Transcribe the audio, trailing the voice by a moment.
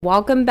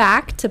Welcome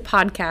back to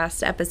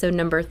podcast episode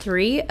number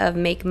 3 of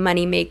Make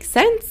Money Make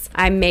Sense.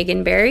 I'm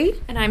Megan Berry.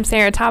 And I'm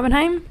Sarah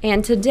Taubenheim.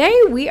 And today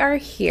we are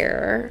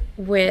here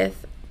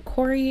with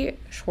Corey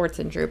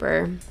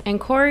Swartzendruber. And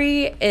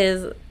Corey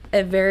is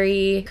a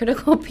very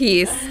critical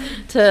piece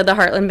to the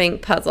Heartland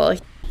Bank puzzle.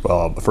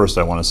 Well, first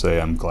I want to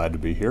say I'm glad to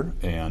be here,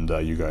 and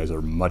you guys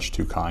are much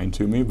too kind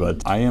to me,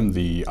 but I am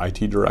the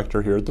IT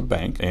director here at the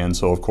bank, and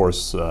so of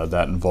course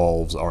that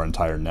involves our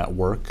entire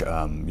network,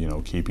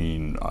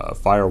 keeping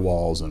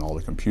firewalls and all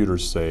the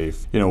computers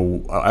safe.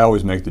 I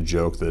always make the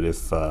joke that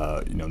if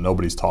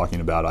nobody's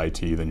talking about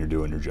IT, then you're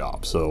doing your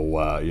job. So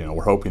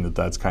we're hoping that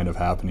that's kind of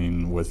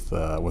happening with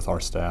our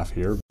staff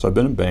here. So I've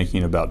been in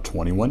banking about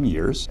 21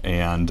 years,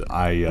 and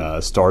I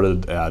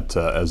started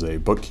as a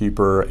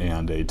bookkeeper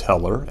and a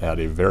teller at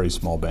a very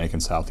small bank in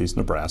southeast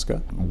Nebraska.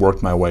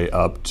 Worked my way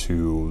up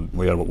to,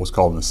 we had what was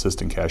called an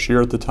assistant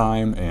cashier at the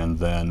time, and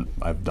then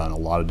I've done a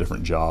lot of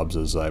different jobs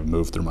as I've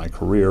moved through my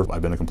career.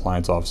 I've been a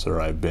compliance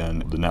officer, I've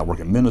been the network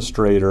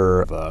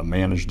administrator, I've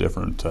managed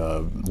different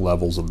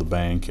levels of the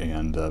bank,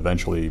 and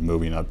eventually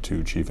moving up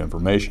to chief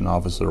information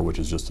officer, which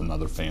is just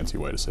another fancy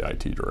way to say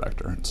IT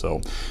director. So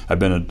I've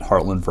been at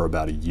Heartland for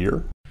about a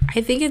year.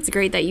 I think it's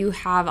great that you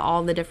have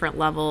all the different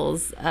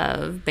levels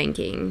of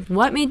banking.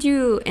 What made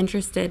you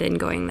interested in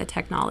going the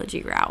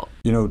technology route?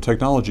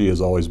 Technology has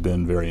always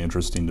been very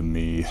interesting to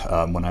me.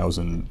 When I was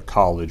in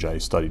college, I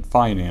studied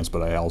finance,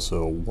 but I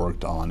also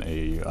worked on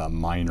a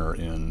minor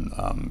in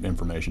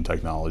information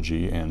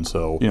technology. And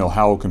so,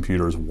 how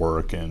computers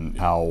work and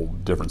how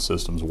different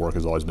systems work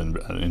has always been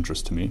an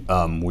interest to me.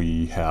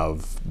 We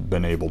have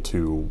been able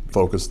to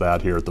focus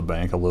that here at the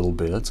bank a little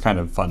bit. It's kind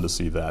of fun to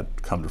see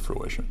that come to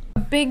fruition. A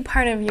big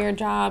part of your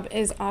job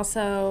is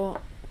also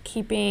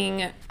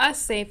keeping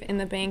us safe in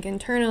the bank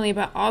internally,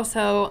 but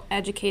also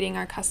educating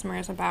our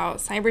customers about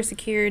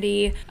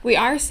cybersecurity. We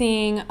are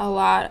seeing a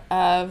lot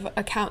of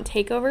account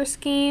takeover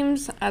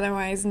schemes,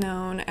 otherwise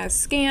known as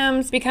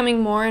scams,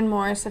 becoming more and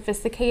more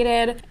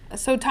sophisticated.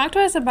 So talk to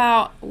us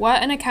about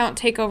what an account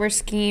takeover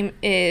scheme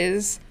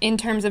is in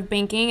terms of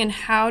banking, and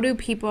how do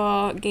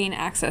people gain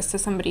access to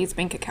somebody's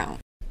bank account?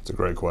 It's a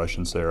great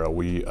question, Sarah.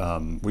 We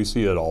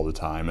see it all the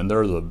time, and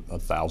there's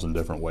 1,000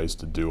 different ways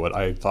to do it.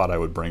 I thought I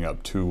would bring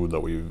up two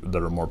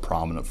that are more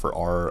prominent for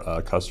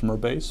our customer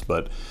base,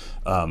 but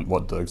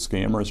what the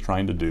scammer is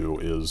trying to do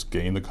is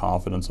gain the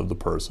confidence of the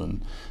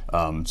person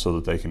so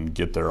that they can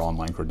get their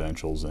online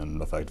credentials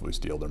and effectively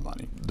steal their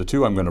money. The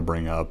two I'm going to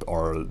bring up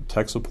are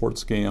tech support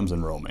scams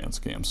and romance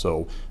scams.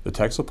 So the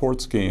tech support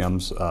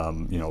scams,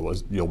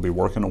 you'll be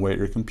working away at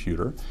your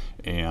computer,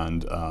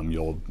 and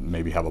you'll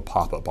maybe have a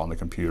pop-up on the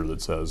computer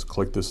that says,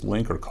 click this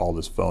link or call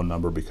this phone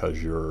number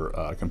because your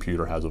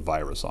computer has a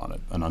virus on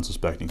it. An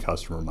unsuspecting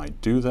customer might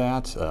do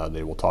that.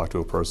 They will talk to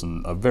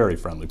a very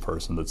friendly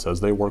person that says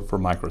they work for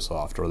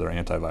Microsoft or their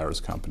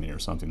antivirus company or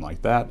something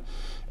like that,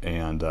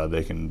 and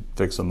they can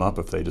fix them up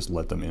if they just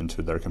let them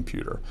into their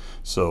computer.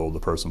 So the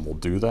person will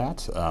do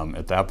that.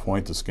 At that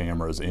point, the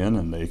scammer is in,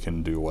 and they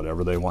can do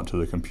whatever they want to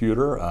the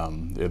computer.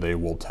 They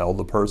will tell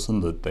the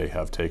person that they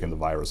have taken the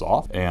virus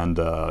off, and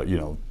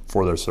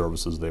for their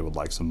services, they would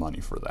like some money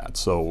for that.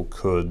 So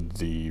could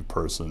the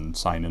person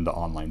sign into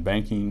online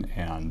banking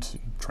and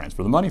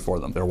transfer the money for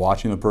them? They're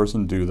watching the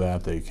person do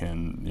that. They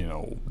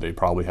can, they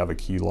probably have a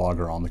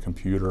keylogger on the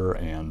computer,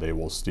 and they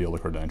will steal the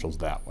credentials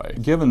that way.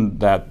 Given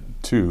that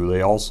too,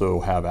 they also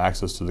have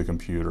access to the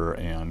computer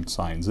and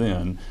signs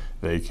in,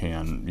 they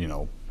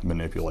can,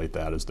 manipulate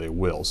that as they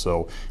will.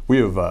 So we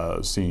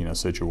have seen a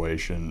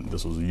situation,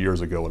 this was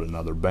years ago at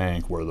another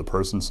bank, where the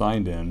person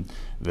signed in,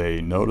 they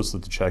noticed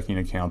that the checking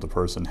account the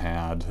person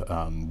had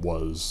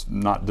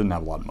didn't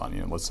have a lot of money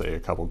in, let's say a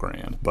couple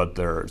grand, but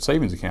their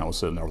savings account was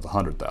sitting there with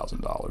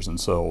 $100,000. And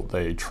so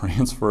they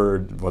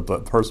transferred, what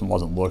the person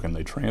wasn't looking,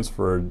 they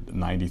transferred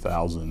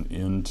 $90,000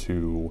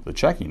 into the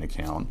checking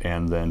account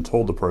and then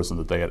told the person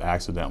that they had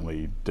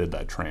accidentally did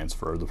that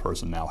transfer. The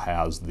person now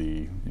has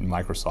the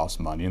Microsoft's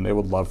money, and they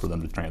would love for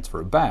them to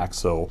transfer it back.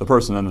 So the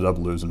person ended up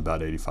losing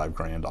about 85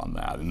 grand on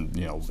that. And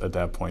at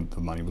that point,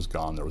 the money was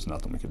gone. There was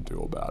nothing we could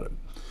do about it.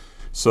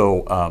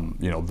 So,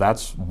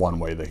 that's one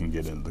way they can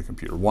get into the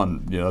computer.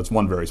 That's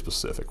one very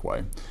specific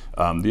way.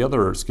 The other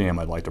scam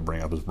I'd like to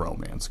bring up is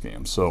romance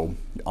scams. So,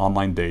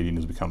 online dating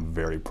has become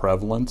very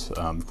prevalent.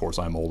 Of course,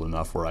 I'm old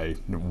enough where it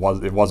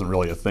wasn't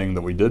really a thing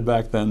that we did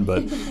back then,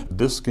 but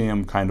this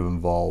scam kind of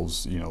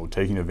involves,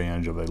 taking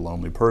advantage of a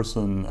lonely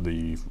person.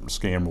 The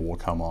scammer will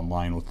come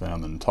online with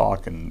them and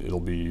talk, and it'll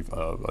be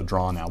a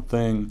drawn-out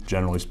thing.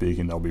 Generally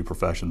speaking, there'll be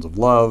professions of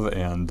love,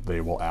 and they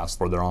will ask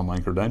for their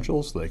online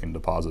credentials so they can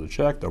deposit a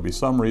check. There'll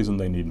be some reason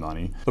they need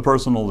money. The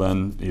person will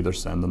then either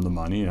send them the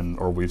money,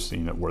 or we've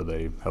seen it where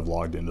they have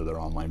logged into their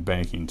online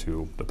banking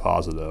to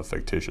deposit a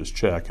fictitious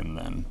check and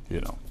then,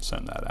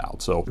 send that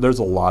out. So there's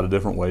a lot of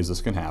different ways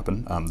this can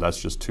happen.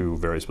 That's just two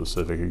very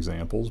specific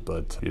examples,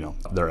 but,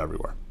 they're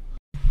everywhere.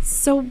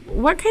 So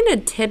what kind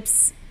of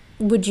tips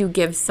would you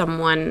give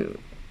someone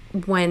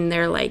when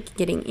they're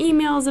getting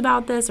emails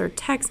about this or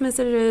text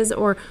messages,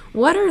 or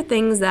what are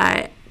things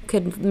that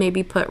could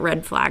maybe put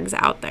red flags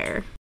out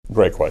there?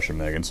 Great question,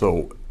 Megan.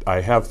 So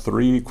I have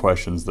 3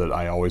 questions that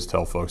I always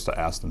tell folks to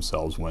ask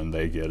themselves when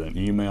they get an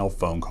email,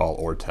 phone call,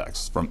 or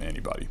text from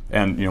anybody.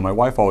 And my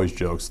wife always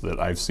jokes that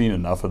I've seen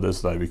enough of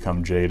this that I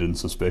become jaded and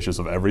suspicious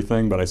of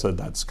everything, but I said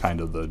that's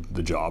kind of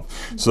the job.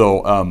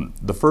 So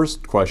the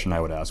first question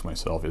I would ask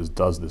myself is,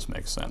 does this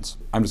make sense?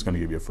 I'm just going to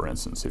give you a for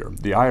instance here.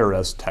 The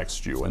IRS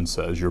texts you and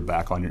says you're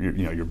back on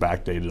you're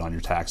backdated on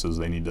your taxes.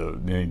 They need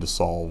to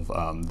solve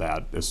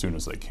that as soon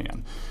as they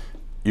can.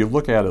 You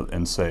look at it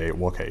and say,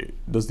 well, okay,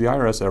 does the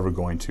IRS ever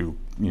going to,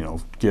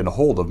 get a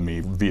hold of me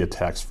via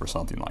text for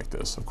something like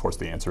this? Of course,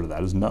 the answer to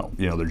that is no.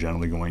 They're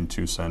generally going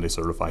to send a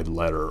certified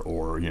letter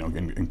or,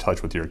 in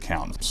touch with your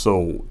accountant.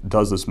 So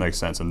does this make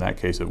sense? In that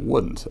case, it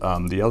wouldn't.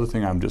 The other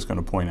thing I'm just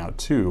going to point out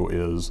too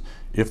is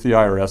if the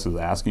IRS is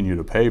asking you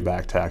to pay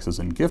back taxes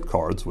and gift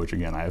cards, which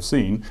again I have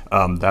seen,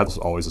 that's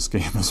always a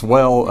scam as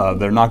well.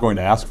 They're not going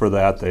to ask for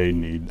that. They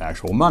need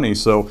actual money.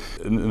 So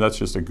that's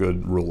just a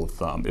good rule of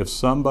thumb. If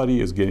somebody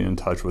is getting in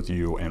touch with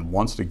you and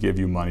wants to give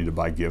you money to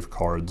buy gift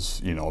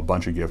cards, a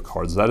bunch of gift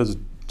cards,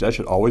 that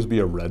should always be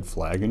a red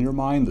flag in your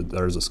mind that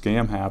there's a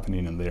scam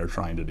happening and they are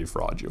trying to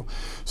defraud you.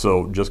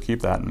 So just keep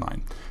that in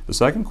mind. The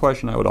second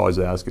question I would always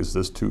ask is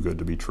this too good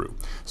to be true?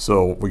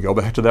 So we go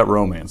back to that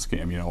romance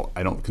scam.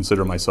 I don't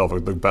consider myself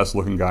the best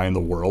looking guy in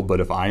the world, but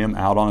if I am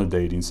out on a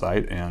dating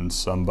site and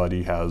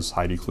somebody has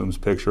Heidi Klum's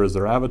picture as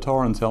their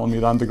avatar and telling me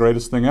that I'm the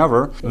greatest thing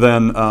ever,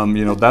 then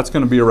that's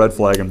going to be a red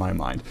flag in my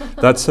mind.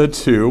 That said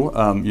too,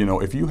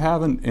 if you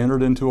haven't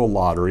entered into a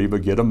lottery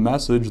but get a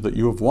message that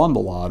you have won the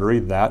lottery,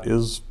 that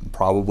is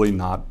probably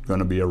not going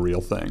to be a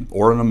real thing,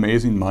 or an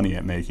amazing money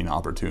making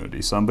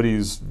opportunity.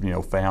 Somebody's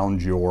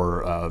found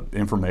your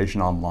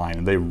information online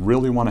and they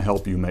really want to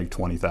help you make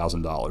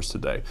 $20,000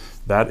 today.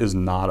 That is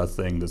not a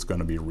thing that's going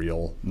to be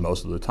real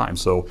most of the time.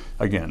 So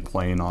again,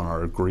 playing on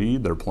our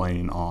greed, they're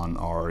playing on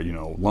our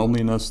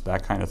loneliness,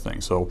 that kind of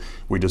thing. So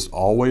we just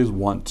always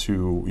want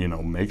to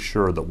make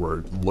sure that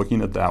we're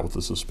looking at that with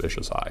a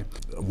suspicious eye.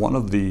 One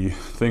of the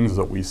things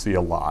that we see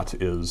a lot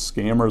is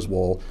scammers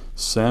will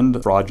send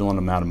a fraudulent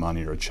amount of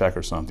money or a check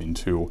or something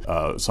to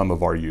some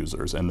of our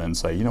users and then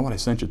say, I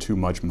sent you too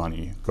much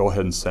money, go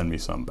ahead and send me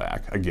some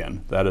back.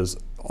 Again, that is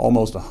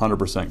almost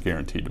 100%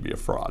 guaranteed to be a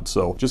fraud.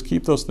 So just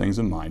keep those things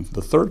in mind.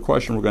 The third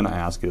question we're going to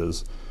ask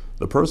is,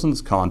 the person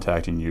that's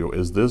contacting you,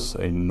 is this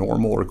a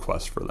normal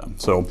request for them?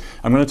 So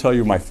I'm going to tell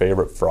you my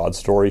favorite fraud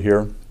story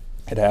here.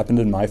 It happened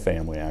in my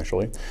family,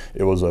 actually.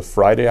 It was a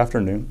Friday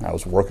afternoon. I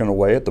was working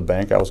away at the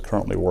bank I was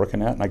currently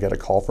working at, and I got a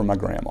call from my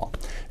grandma.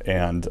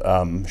 And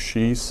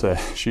she said,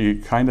 she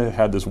kind of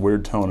had this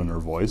weird tone in her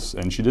voice,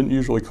 and she didn't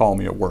usually call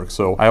me at work.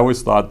 So I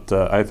always thought,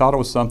 it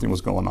was something was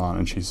going on.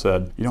 And she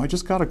said, I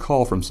just got a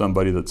call from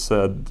somebody that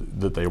said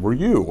that they were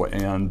you,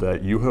 and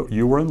that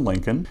you were in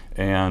Lincoln,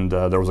 and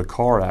there was a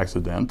car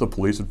accident. The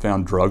police had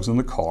found drugs in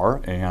the car,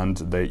 and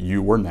that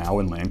you were now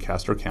in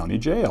Lancaster County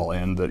Jail,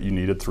 and that you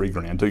needed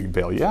 $3,000 to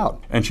bail you out.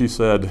 And she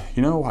said,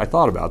 I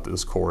thought about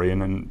this, Corey,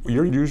 and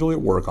you're usually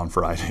at work on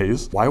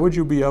Fridays. Why would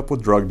you be up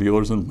with drug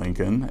dealers in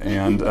Lincoln?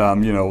 And,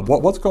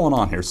 what's going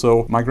on here?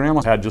 So my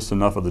grandma had just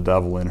enough of the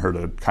devil in her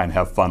to kind of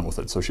have fun with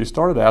it. So she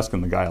started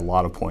asking the guy a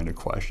lot of pointed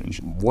questions.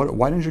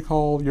 Why didn't you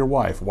call your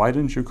wife? Why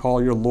didn't you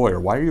call your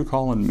lawyer? Why are you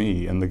calling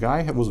me? And the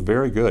guy was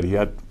very good. He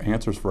had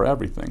answers for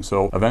everything.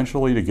 So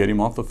eventually, to get him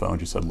off the phone,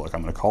 she said, look,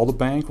 I'm going to call the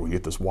bank. We're going to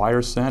get this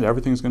wire sent.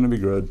 Everything's going to be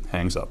good.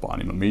 Hangs up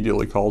on him.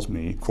 Immediately calls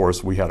me. Of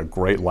course, we had a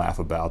great laugh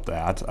about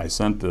that. I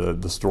sent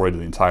the story to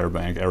the entire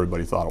bank.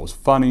 Everybody thought it was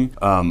funny.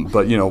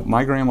 But,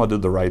 my grandma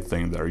did the right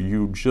thing there.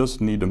 You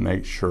just need to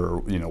make sure,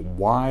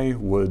 why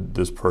would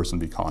this person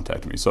be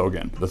contacting me? So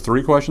again, the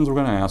 3 questions we're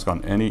going to ask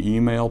on any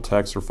email,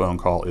 text, or phone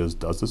call is,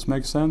 does this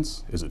make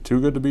sense? Is it too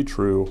good to be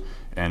true?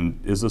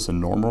 And is this a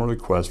normal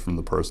request from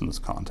the person that's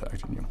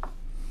contacting you?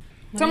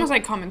 It's almost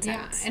like common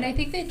sense. Yeah, and I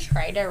think they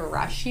try to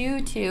rush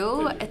you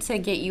too to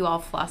get you all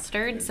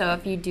flustered. So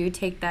if you do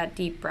take that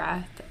deep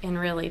breath and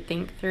really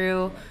think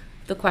through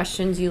the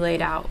questions you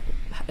laid out,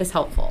 is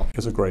helpful.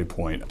 It's a great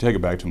point. Take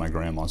it back to my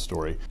grandma's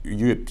story.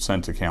 You get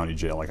sent to county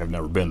jail, like I've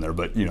never been there,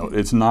 but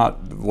it's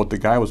not, what the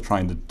guy was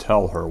trying to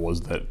tell her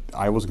was that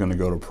I was going to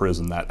go to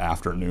prison that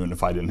afternoon if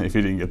he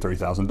didn't get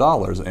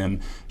 $3,000.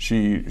 And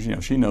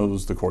she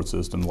knows the court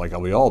system like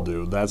we all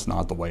do. That's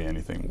not the way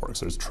anything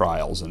works. There's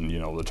trials and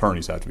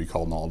attorneys have to be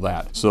called and all of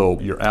that. So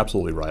you're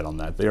absolutely right on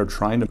that. They are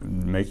trying to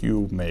make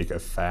you make a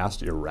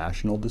fast,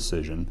 irrational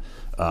decision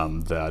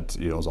that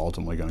is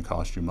ultimately going to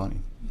cost you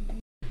money.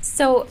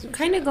 So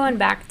kind of going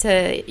back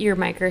to your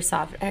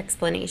Microsoft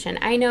explanation,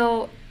 I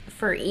know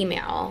for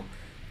email,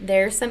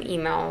 there's some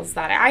emails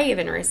that I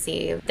even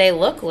receive. They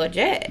look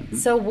legit.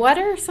 So what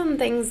are some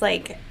things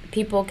like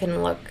people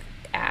can look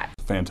at?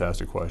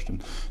 Fantastic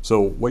question.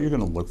 So what you're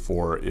going to look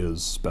for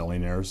is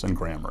spelling errors and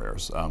grammar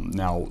errors.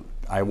 Now,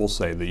 I will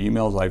say the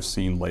emails I've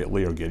seen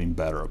lately are getting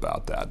better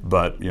about that.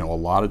 But a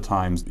lot of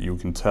times you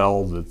can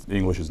tell that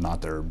English is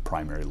not their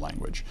primary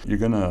language. You're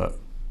going to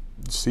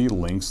see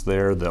links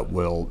there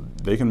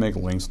they can make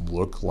links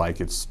look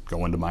like it's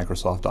going to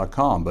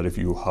Microsoft.com, but if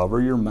you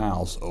hover your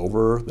mouse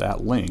over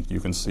that link, you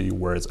can see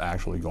where it's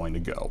actually going to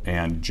go.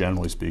 And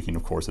generally speaking,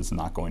 of course, it's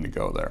not going to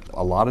go there.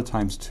 A lot of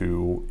times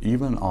too,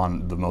 even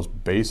on the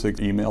most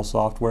basic email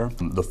software,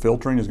 the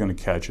filtering is going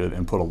to catch it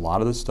and put a lot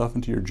of this stuff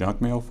into your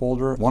junk mail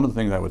folder. One of the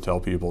things I would tell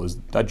people is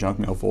that junk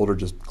mail folder,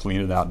 just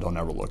clean it out, don't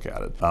ever look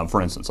at it.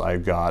 For instance, I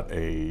got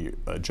a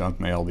junk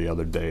mail the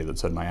other day that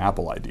said my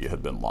Apple ID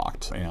had been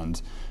locked,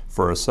 and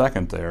for a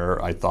second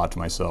there, I thought to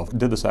myself,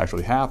 did this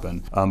actually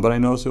happen? But I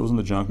noticed it was in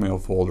the junk mail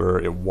folder.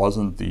 It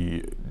wasn't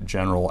the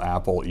general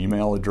Apple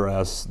email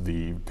address.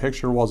 The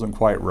picture wasn't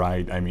quite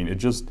right. I mean,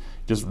 just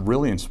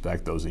really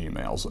inspect those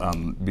emails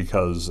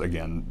because,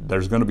 again,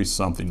 there's going to be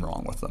something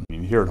wrong with them. I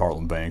mean, here at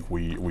Heartland Bank,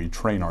 we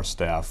train our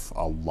staff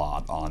a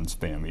lot on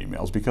spam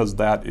emails because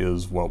that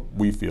is what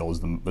we feel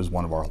is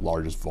one of our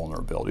largest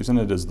vulnerabilities, and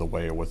it is the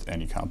way with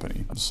any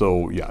company.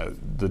 So, yeah,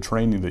 the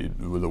training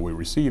that we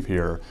receive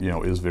here,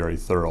 is very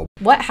thorough.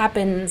 What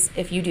happens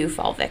if you do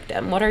fall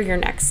victim? What are your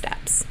next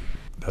steps?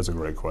 That's a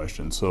great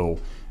question. So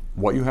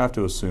what you have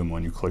to assume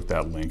when you click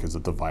that link is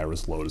that the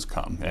virus load has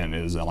come and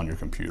is on your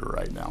computer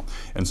right now.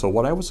 And so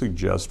what I would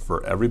suggest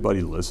for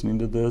everybody listening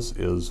to this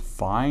is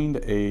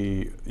find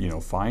a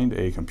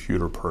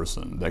computer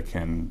person that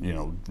can,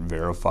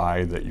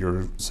 verify that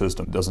your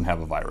system doesn't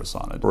have a virus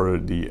on it. For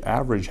the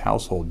average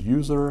household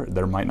user,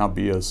 there might not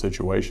be a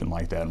situation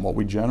like that. And what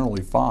we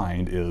generally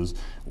find is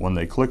when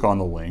they click on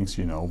the links,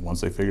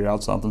 once they figure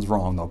out something's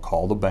wrong, they'll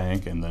call the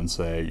bank and then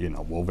say,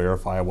 we'll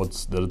verify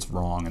that it's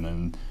wrong, and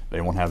then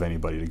they won't have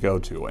anybody to go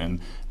to.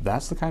 And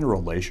that's the kind of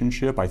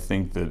relationship I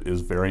think that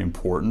is very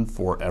important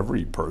for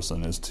every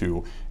person, is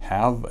to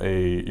have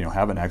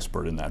an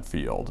expert in that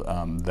field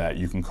that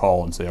you can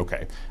call and say,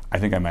 okay, I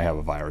think I might have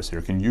a virus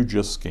here. Can you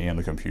just scan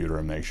the computer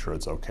and make sure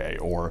it's okay?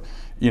 Or,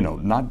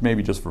 not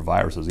maybe just for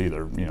viruses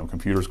either.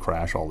 Computers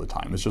crash all the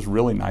time. It's just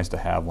really nice to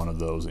have one of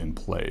those in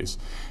place.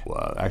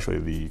 Actually,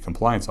 the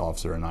compliance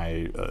officer and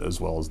I, as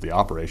well as the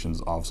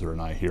operations officer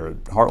and I here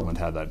at Heartland,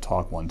 had that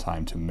talk one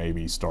time to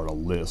maybe start a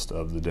list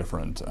of the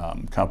different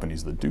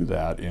companies that do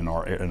that in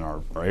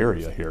our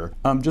area here.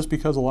 Just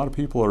because a lot of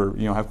people are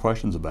have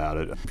questions about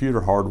it.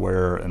 Computer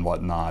hardware and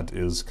whatnot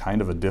is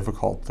kind of a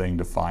difficult thing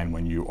to find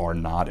when you are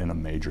not in a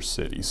major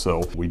city.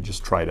 So we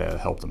just try to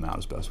help them out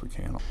as best we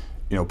can.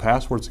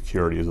 Password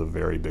security is a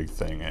very big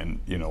thing,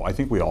 and I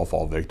think we all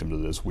fall victim to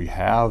this. We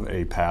have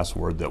a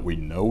password that we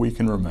know we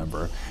can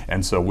remember,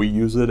 and so we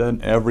use it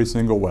on every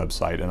single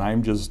website, and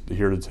I'm just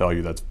here to tell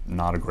you that's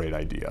not a great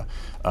idea.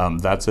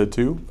 That's it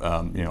too.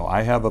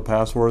 I have a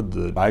password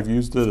that I've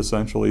used it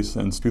essentially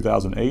since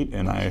 2008,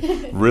 and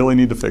I really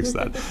need to fix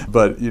that.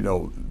 But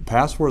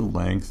password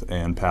length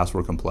and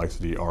password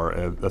complexity are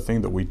a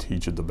thing that we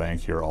teach at the bank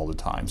here all the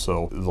time.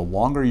 So the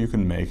longer you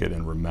can make it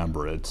and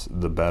remember it,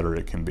 the better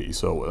it can be.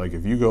 So like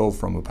if you go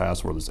from a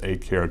password that's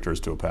 8 characters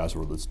to a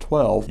password that's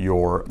 12,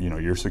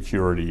 your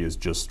security is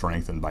just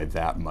strengthened by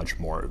that much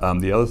more.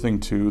 The other thing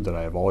too that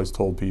I have always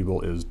told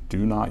people is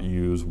do not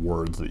use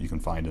words that you can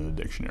find in the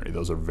dictionary.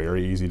 Those are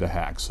very easy to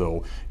hack.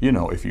 So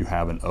if you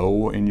have an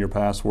O in your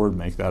password,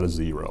 make that a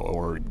 0,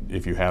 or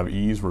if you have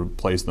E's,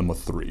 replace them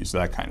with 3s,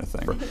 that kind of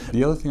thing.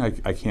 The other thing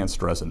I can't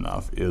stress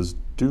enough is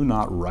do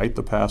not write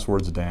the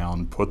passwords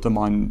down, put them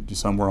on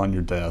somewhere on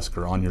your desk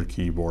or on your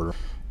keyboard.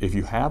 If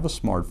you have a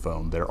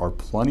smartphone, there are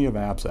plenty of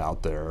apps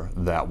out there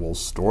that will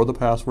store the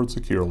password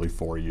securely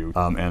for you,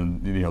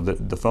 and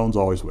the phone's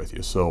always with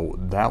you. So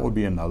that would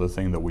be another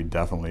thing that we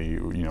definitely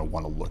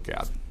want to look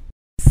at.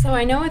 So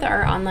I know with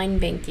our online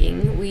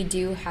banking, we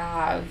do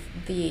have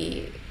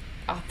the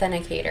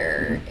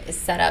authenticator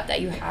set up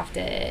that you have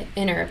to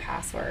enter a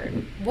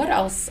password. What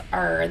else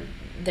are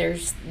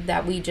there's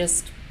that we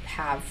just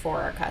have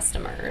for our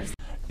customers?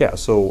 Yeah,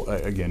 so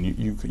again,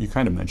 you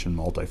kind of mentioned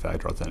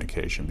multi-factor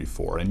authentication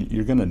before, and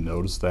you're going to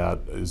notice that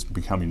is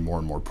becoming more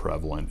and more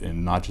prevalent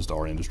in not just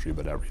our industry,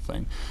 but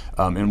everything.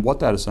 And what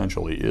that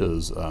essentially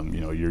is,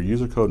 your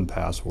user code and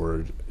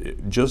password,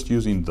 just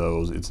using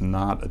those, it's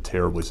not a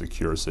terribly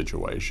secure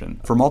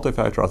situation. For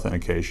multi-factor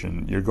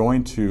authentication, you're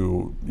going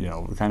to,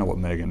 kind of what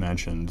Megan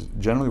mentioned,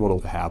 generally what will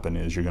happen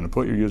is you're going to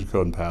put your user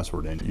code and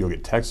password in, you'll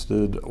get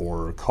texted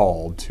or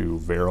called to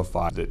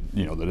verify that,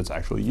 that it's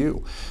actually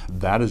you.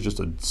 That is just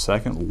a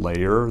second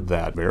layer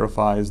that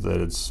verifies that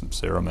it's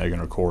Sarah, Megan,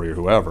 or Corey, or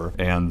whoever,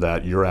 and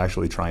that you're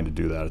actually trying to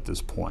do that at this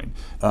point.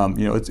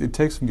 It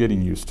takes some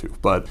getting used to,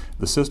 but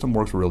the system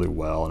works really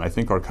well, and I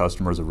think our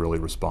customers have really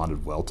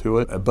responded well to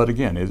it. But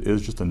again, it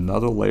is just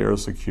another layer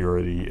of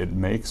security. It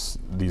makes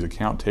these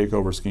account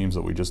takeover schemes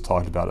that we just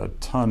talked about a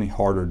ton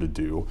harder to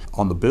do.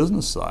 On the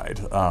business side,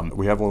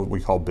 we have what we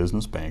call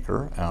Business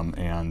Banker,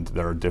 and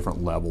there are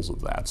different levels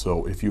of that.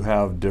 So if you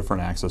have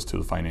different access to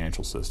the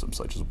financial system,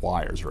 such as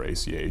wires or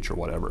ACH or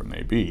whatever it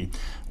may be,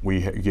 we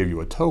give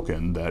you a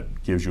token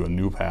that gives you a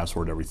new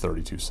password every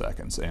 32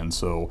 seconds. And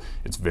so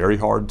it's very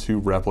hard to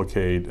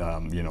replicate,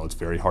 it's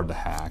very hard to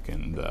hack,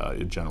 and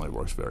it generally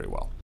works very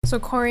well. So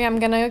Corey, I'm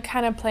going to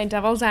kind of play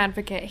devil's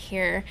advocate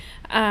here.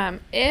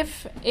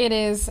 If it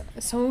is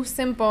so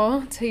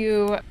simple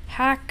to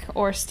hack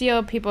or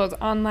steal people's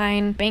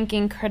online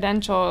banking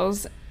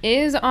credentials,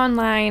 is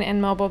online and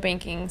mobile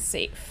banking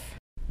safe?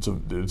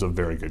 It's a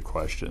very good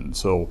question.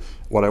 So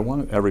what I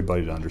want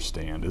everybody to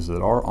understand is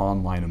that our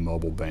online and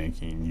mobile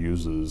banking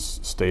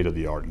uses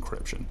state-of-the-art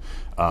encryption.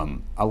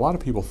 A lot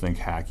of people think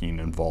hacking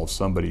involves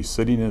somebody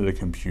sitting at a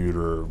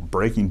computer,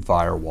 breaking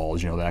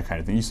firewalls, that kind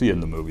of thing. You see it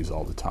in the movies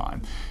all the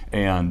time.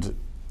 And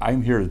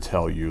I'm here to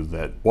tell you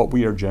that what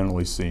we are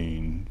generally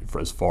seeing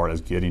as far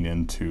as getting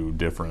into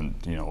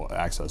different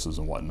accesses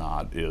and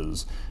whatnot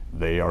is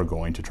they are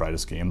going to try to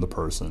scam the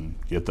person,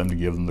 get them to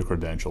give them the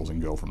credentials,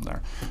 and go from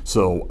there.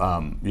 So,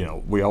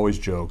 we always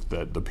joke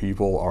that the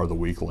people are the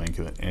weak link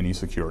in any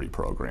security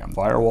program.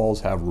 Firewalls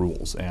have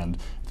rules, and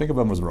think of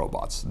them as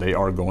robots. They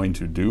are going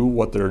to do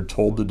what they're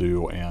told to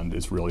do, and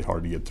it's really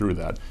hard to get through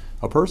that.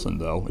 A person,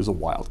 though, is a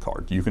wild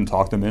card. You can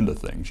talk them into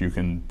things. You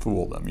can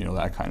fool them,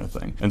 that kind of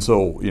thing. And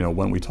so,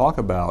 when we talk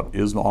about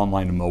is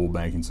online and mobile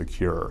banking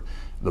secure,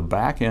 the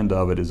back end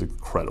of it is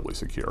incredibly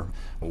secure.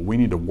 What we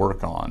need to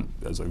work on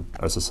as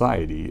a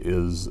society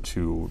is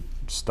to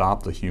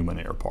stop the human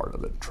error part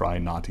of it. Try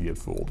not to get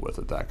fooled with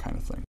it, that kind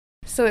of thing.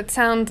 So it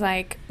sounds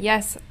like,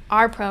 yes,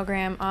 our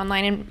program,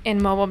 online and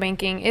mobile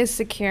banking, is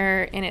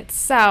secure in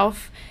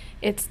itself.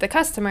 It's the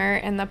customer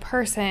and the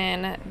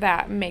person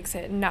that makes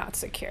it not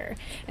secure.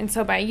 And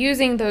so by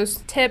using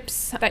those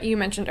tips that you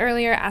mentioned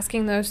earlier,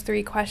 asking those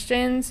 3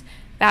 questions,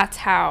 that's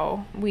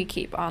how we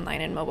keep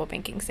online and mobile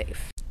banking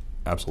safe.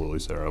 Absolutely,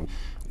 Sarah.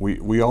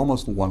 We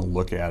almost want to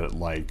look at it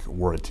like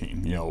we're a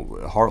team.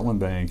 Heartland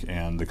Bank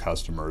and the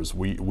customers,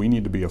 we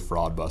need to be a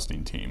fraud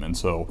busting team. And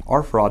so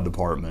our fraud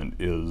department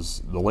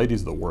is, the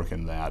ladies that work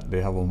in that,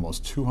 they have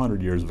almost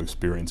 200 years of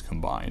experience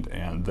combined,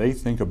 and they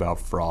think about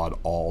fraud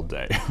all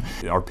day.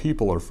 Our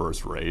people are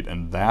first rate,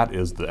 and that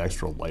is the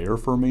extra layer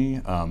for me,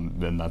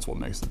 and that's what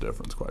makes the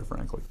difference, quite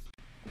frankly.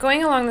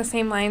 Going along the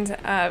same lines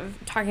of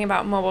talking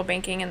about mobile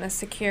banking and the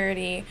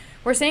security,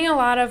 we're seeing a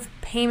lot of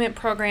payment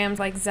programs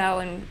like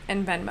Zelle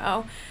and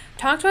Venmo.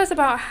 Talk to us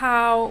about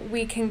how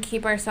we can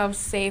keep ourselves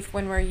safe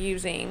when we're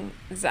using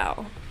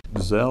Zelle.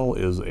 Zelle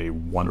is a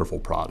wonderful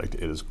product.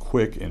 It is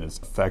quick and it's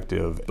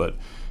effective, but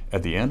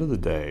at the end of the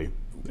day,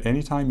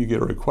 anytime you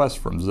get a request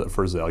for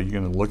Zelle,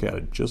 you're going to look at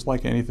it just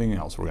like anything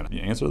else. We're going to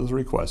answer the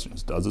 3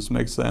 questions. Does this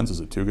make sense? Is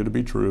it too good to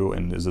be true?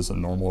 And is this a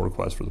normal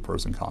request for the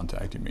person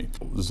contacting me?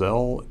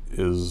 Zelle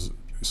is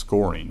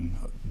scoring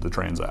the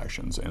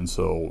transactions, and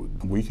so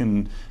we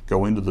can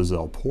go into the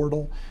Zelle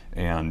portal,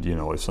 and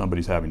if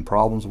somebody's having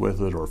problems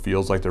with it or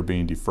feels like they're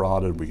being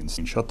defrauded, we can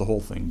shut the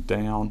whole thing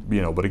down.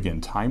 But again,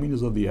 timing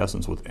is of the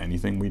essence with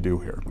anything we do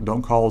here.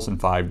 Don't call us in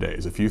 5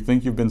 days. If you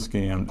think you've been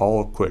scammed,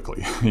 call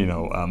quickly.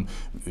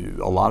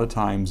 A lot of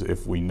times,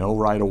 if we know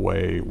right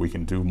away, we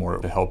can do more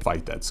to help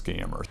fight that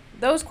scammer.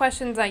 Those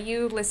questions that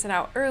you listed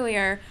out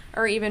earlier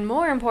are even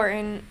more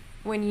important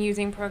when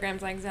using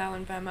programs like Zelle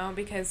and Venmo,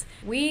 because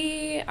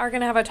we are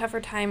going to have a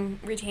tougher time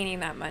retaining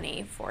that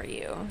money for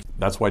you.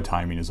 That's why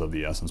timing is of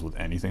the essence with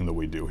anything that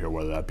we do here,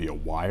 whether that be a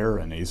wire,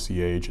 an ACH,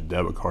 a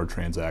debit card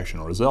transaction,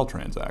 or a Zelle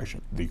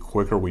transaction. The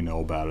quicker we know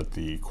about it,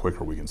 the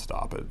quicker we can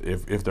stop it,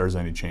 if there's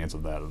any chance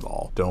of that at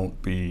all.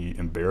 Don't be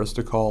embarrassed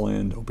to call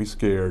in. Don't be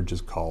scared.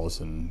 Just call us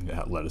and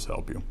let us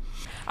help you.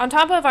 On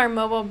top of our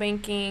mobile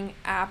banking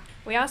app,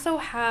 we also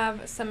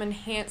have some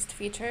enhanced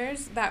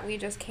features that we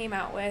just came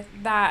out with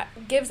that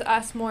gives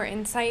us more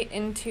insight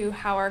into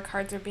how our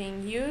cards are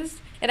being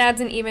used. It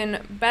adds an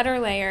even better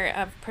layer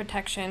of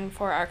protection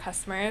for our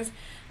customers.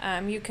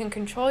 You can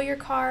control your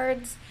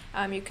cards.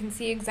 You can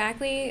see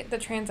exactly the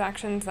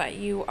transactions that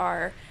you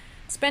are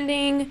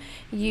spending.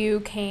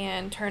 You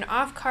can turn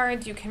off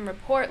cards. You can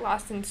report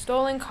lost and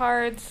stolen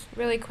cards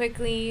really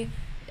quickly.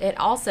 It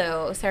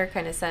also, Sarah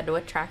kind of said,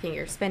 with tracking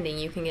your spending,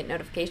 you can get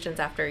notifications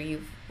after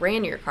you've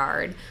ran your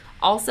card.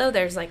 Also,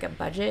 there's like a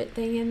budget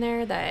thing in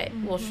there that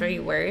will show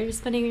you where you're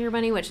spending your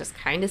money, which is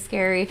kind of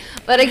scary.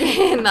 But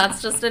again, that's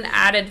just an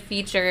added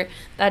feature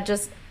that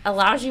just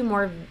allows you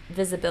more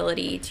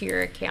visibility to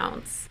your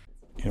accounts.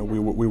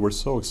 We were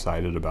so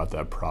excited about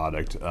that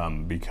product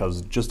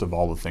because just of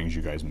all the things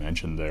you guys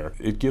mentioned there,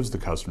 it gives the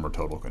customer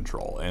total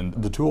control. And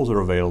the tools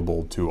are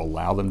available to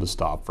allow them to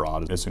stop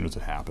fraud as soon as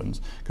it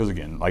happens. Because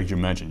again, like you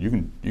mentioned, you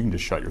can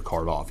just shut your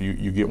card off.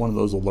 You get one of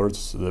those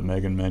alerts that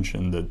Megan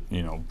mentioned that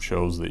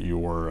shows that you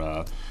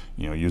were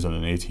using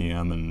an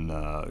ATM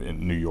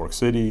in New York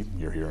City,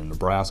 you're here in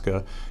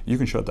Nebraska. You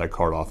can shut that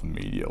card off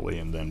immediately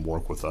and then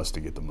work with us to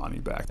get the money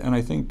back. And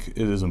I think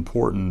it is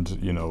important,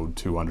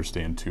 to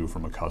understand too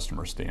from a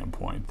customer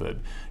standpoint that,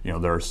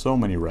 there are so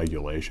many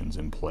regulations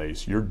in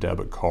place. Your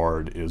debit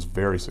card is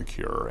very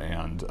secure,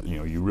 and,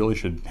 you really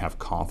should have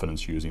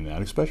confidence using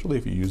that, especially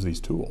if you use these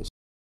tools.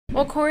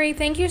 Well, Corey,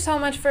 thank you so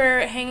much for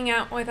hanging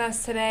out with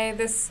us today.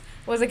 This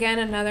was, again,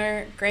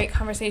 another great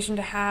conversation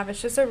to have.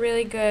 It's just a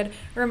really good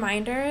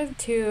reminder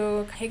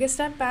to take a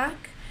step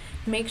back,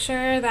 make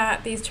sure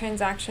that these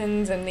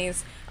transactions and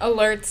these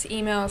alerts,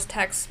 emails,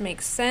 texts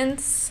make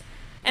sense.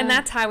 And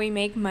that's how we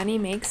make money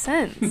make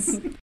sense.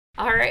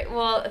 All right.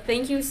 Well,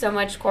 thank you so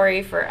much,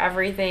 Corey, for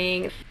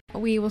everything.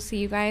 We will see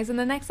you guys in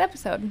the next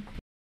episode.